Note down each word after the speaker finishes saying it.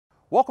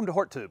Welcome to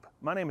HortTube.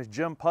 My name is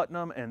Jim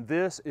Putnam and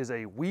this is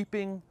a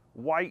weeping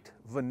white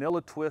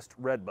Vanilla Twist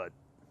Redbud.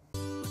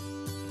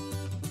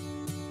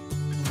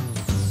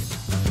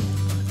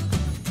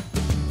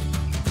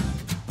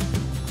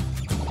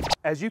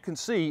 As you can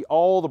see,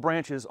 all the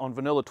branches on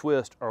Vanilla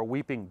Twist are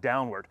weeping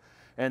downward,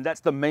 and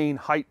that's the main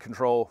height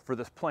control for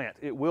this plant.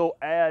 It will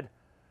add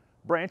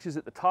branches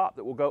at the top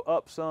that will go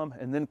up some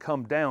and then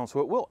come down, so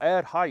it will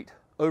add height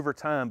over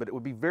time, but it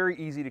would be very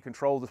easy to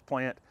control this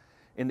plant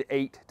in the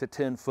 8 to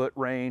 10 foot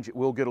range. It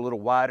will get a little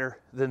wider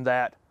than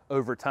that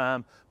over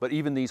time, but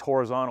even these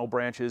horizontal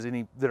branches,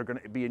 any that are going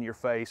to be in your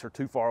face or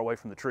too far away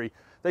from the tree,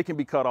 they can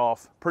be cut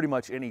off pretty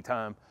much any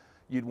time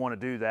you'd want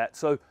to do that.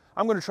 So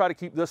I'm going to try to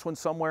keep this one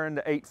somewhere in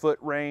the 8 foot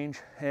range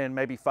and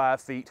maybe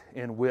 5 feet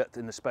in width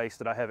in the space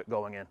that I have it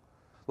going in.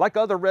 Like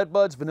other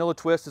redbuds, Vanilla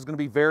Twist is going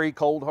to be very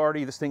cold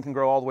hardy. This thing can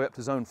grow all the way up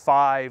to zone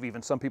 5,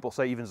 even some people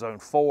say even zone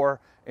 4,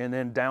 and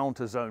then down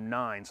to zone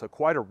 9. So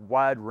quite a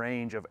wide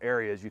range of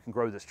areas you can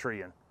grow this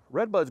tree in.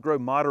 Redbuds grow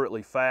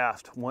moderately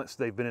fast once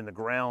they've been in the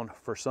ground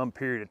for some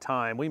period of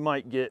time. We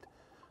might get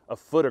a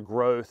foot of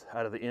growth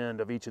out of the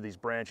end of each of these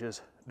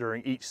branches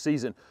during each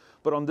season,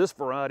 but on this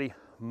variety,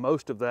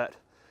 most of that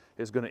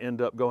is going to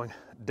end up going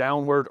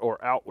downward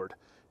or outward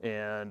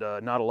and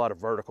not a lot of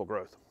vertical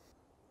growth.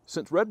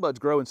 Since redbuds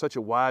grow in such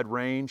a wide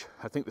range,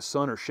 I think the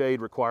sun or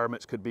shade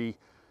requirements could be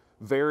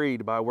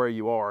varied by where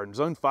you are. In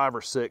zone 5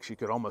 or 6, you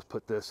could almost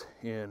put this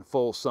in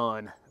full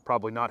sun,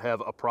 probably not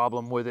have a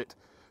problem with it.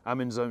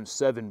 I'm in zone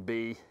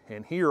 7B,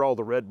 and here all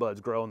the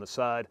redbuds grow on the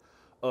side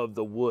of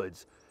the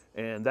woods.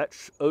 And that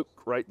oak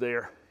right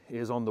there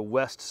is on the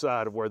west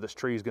side of where this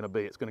tree is going to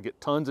be. It's going to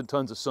get tons and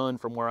tons of sun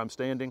from where I'm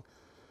standing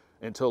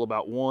until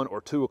about 1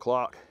 or 2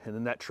 o'clock, and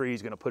then that tree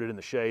is going to put it in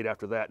the shade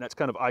after that, and that's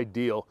kind of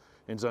ideal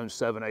in zone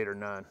 7, 8, or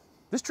 9.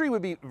 This tree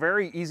would be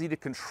very easy to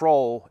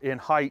control in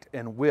height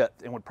and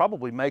width and would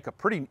probably make a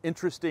pretty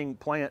interesting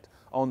plant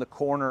on the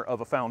corner of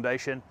a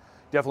foundation.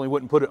 Definitely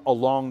wouldn't put it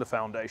along the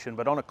foundation,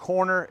 but on a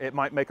corner, it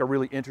might make a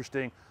really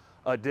interesting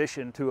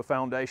addition to a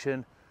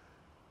foundation.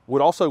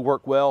 Would also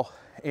work well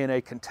in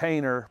a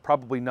container,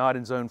 probably not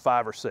in zone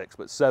 5 or 6,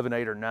 but 7,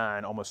 8, or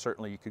 9. Almost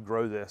certainly you could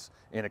grow this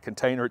in a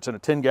container. It's in a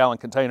 10-gallon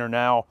container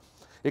now.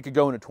 It could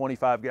go in a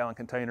 25-gallon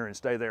container and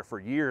stay there for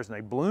years, and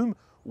they bloom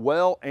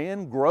well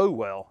and grow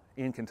well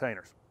in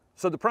containers.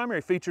 So the primary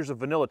features of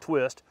Vanilla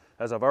Twist,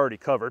 as I've already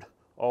covered,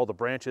 all the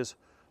branches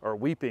are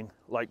weeping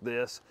like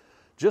this.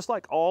 Just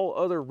like all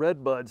other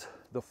redbuds,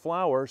 the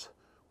flowers,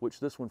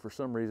 which this one for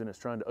some reason is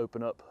trying to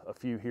open up a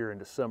few here in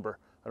December.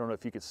 I don't know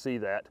if you could see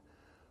that.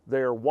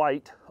 They're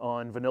white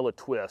on Vanilla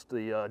Twist.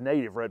 The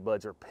native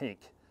redbuds are pink.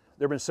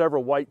 There have been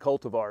several white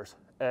cultivars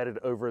added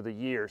over the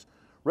years.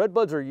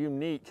 Redbuds are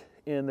unique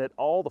in that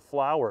all the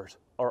flowers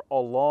are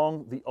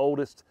along the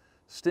oldest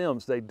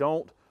stems. They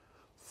don't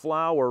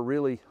flower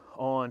really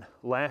on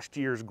last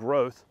year's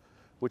growth,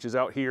 which is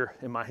out here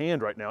in my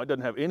hand right now. It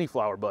doesn't have any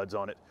flower buds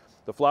on it.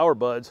 The flower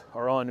buds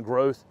are on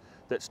growth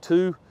that's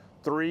 2,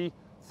 3,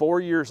 4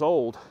 years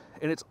old,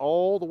 and it's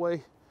all the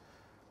way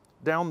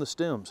down the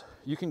stems.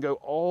 You can go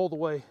all the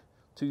way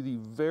to the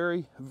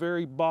very,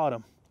 very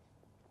bottom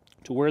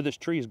to where this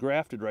tree is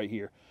grafted right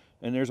here,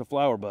 and there's a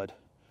flower bud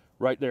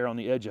right there on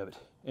the edge of it,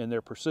 and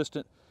they're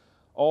persistent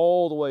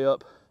all the way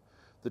up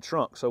the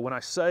trunk. So when I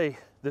say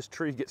this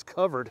tree gets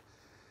covered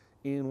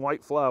in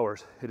white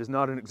flowers, it is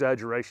not an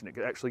exaggeration. It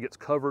actually gets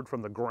covered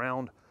from the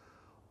ground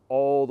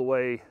all the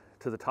way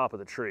to the top of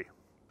the tree.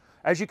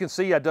 As you can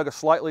see, I dug a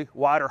slightly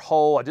wider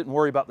hole. I didn't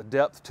worry about the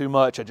depth too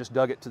much. I just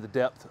dug it to the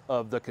depth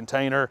of the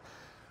container.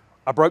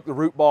 I broke the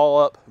root ball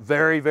up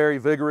very, very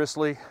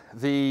vigorously.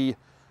 The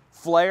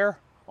flare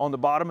on the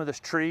bottom of this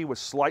tree was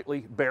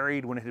slightly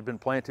buried when it had been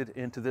planted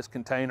into this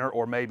container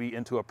or maybe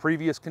into a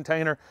previous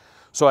container.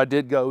 So I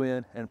did go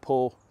in and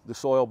pull the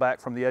soil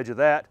back from the edge of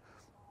that.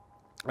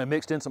 I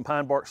mixed in some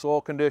pine bark soil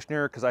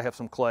conditioner because I have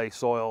some clay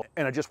soil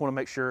and I just want to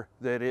make sure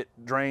that it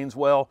drains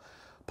well.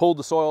 Pulled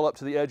the soil up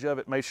to the edge of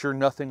it, made sure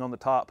nothing on the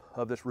top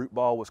of this root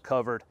ball was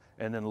covered,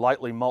 and then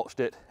lightly mulched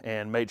it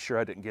and made sure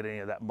I didn't get any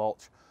of that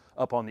mulch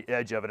up on the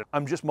edge of it.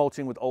 I'm just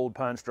mulching with old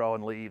pine straw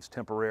and leaves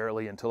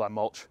temporarily until I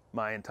mulch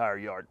my entire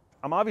yard.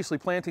 I'm obviously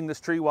planting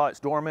this tree while it's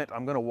dormant.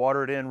 I'm going to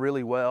water it in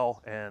really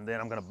well, and then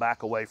I'm going to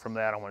back away from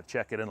that. I want to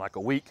check it in like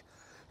a week.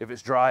 If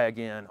it's dry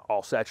again,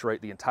 I'll saturate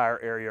the entire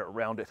area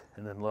around it,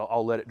 and then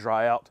I'll let it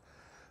dry out.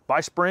 By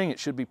spring, it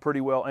should be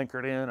pretty well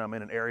anchored in. I'm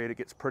in an area that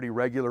gets pretty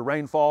regular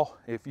rainfall.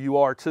 If you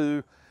are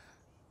too,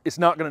 it's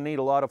not going to need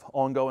a lot of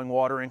ongoing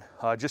watering.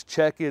 Just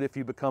check it if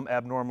you become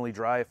abnormally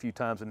dry a few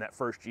times in that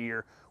first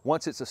year.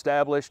 Once it's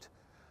established,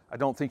 I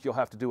don't think you'll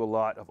have to do a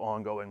lot of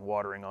ongoing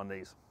watering on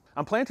these.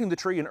 I'm planting the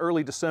tree in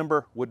early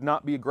December. Would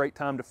not be a great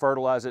time to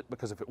fertilize it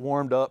because if it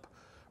warmed up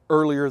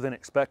earlier than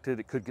expected,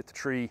 it could get the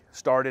tree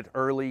started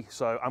early.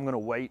 So I'm going to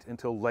wait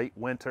until late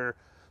winter,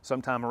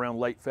 sometime around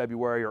late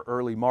February or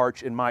early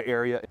March in my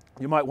area.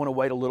 You might want to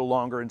wait a little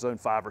longer in zone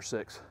 5 or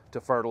 6 to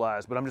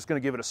fertilize, but I'm just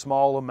going to give it a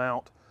small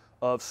amount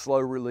of slow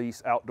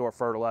release outdoor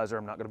fertilizer.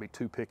 I'm not going to be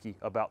too picky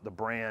about the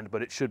brand,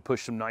 but it should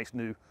push some nice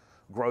new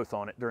growth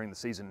on it during the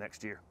season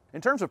next year.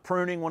 In terms of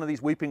pruning one of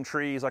these weeping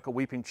trees, like a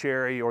weeping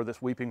cherry or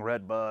this weeping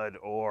redbud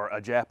or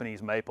a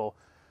Japanese maple,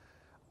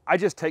 I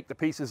just take the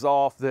pieces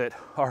off that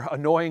are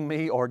annoying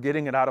me or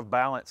getting it out of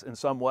balance in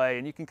some way.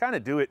 And you can kind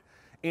of do it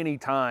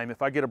anytime.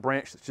 If I get a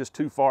branch that's just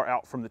too far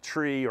out from the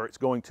tree or it's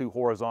going too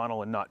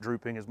horizontal and not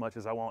drooping as much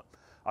as I want,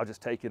 I'll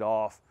just take it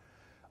off.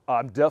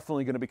 I'm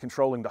definitely going to be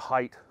controlling the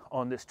height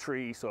on this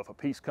tree. So if a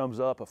piece comes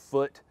up a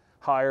foot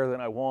higher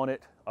than I want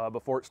it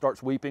before it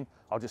starts weeping,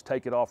 I'll just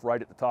take it off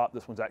right at the top.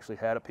 This one's actually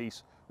had a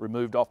piece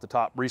removed off the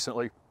top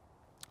recently.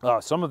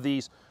 Some of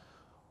these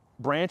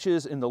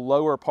branches in the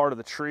lower part of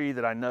the tree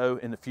that I know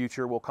in the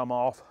future will come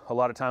off. A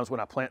lot of times when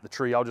I plant the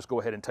tree, I'll just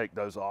go ahead and take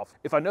those off.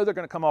 If I know they're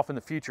going to come off in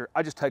the future,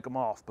 I just take them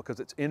off because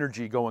it's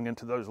energy going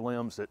into those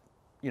limbs that,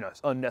 you know,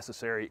 it's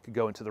unnecessary. It could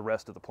go into the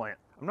rest of the plant.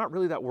 I'm not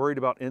really that worried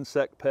about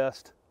insect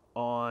pest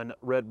on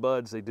red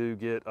buds. They do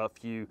get a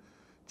few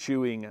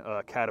chewing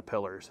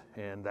caterpillars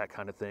and that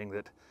kind of thing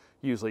that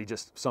usually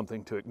just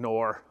something to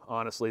ignore.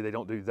 Honestly, they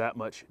don't do that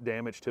much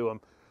damage to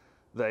them.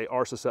 They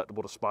are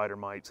susceptible to spider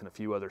mites and a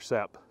few other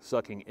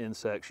sap-sucking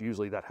insects.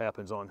 Usually that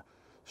happens on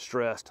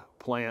stressed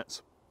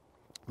plants.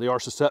 They are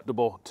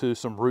susceptible to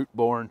some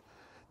root-borne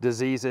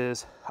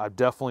diseases. I'm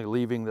definitely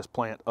leaving this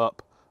plant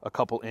up a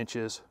couple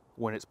inches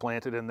when it's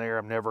planted in there.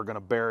 I'm never going to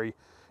bury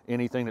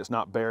anything that's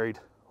not buried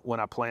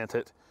when I plant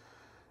it.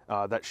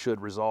 That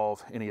should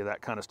resolve any of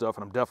that kind of stuff,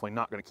 and I'm definitely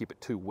not going to keep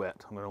it too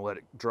wet. I'm going to let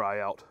it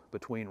dry out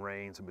between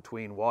rains and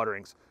between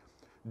waterings.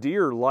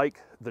 Deer like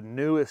the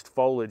newest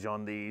foliage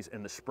on these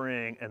in the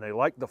spring, and they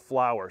like the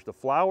flowers. The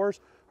flowers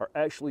are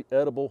actually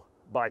edible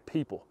by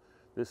people.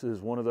 This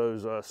is one of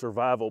those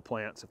survival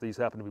plants. If these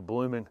happen to be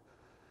blooming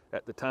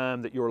at the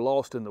time that you're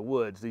lost in the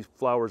woods, these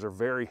flowers are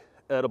very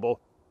edible.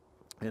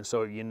 And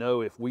so, you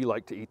know, if we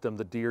like to eat them,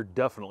 the deer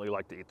definitely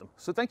like to eat them.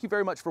 So thank you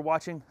very much for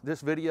watching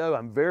this video.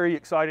 I'm very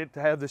excited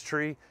to have this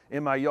tree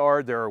in my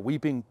yard. There are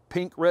weeping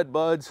pink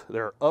redbuds.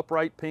 There are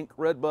upright pink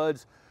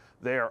redbuds.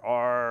 There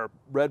are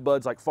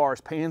redbuds like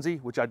forest pansy,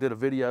 which I did a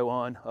video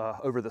on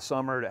over the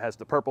summer. It has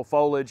the purple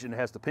foliage and it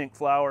has the pink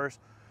flowers.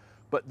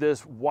 But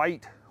this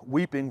white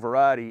weeping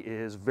variety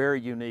is very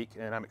unique,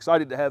 and I'm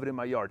excited to have it in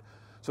my yard.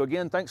 So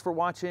again, thanks for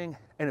watching.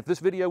 And if this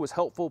video was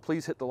helpful,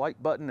 please hit the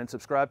like button and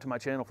subscribe to my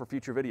channel for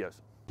future videos.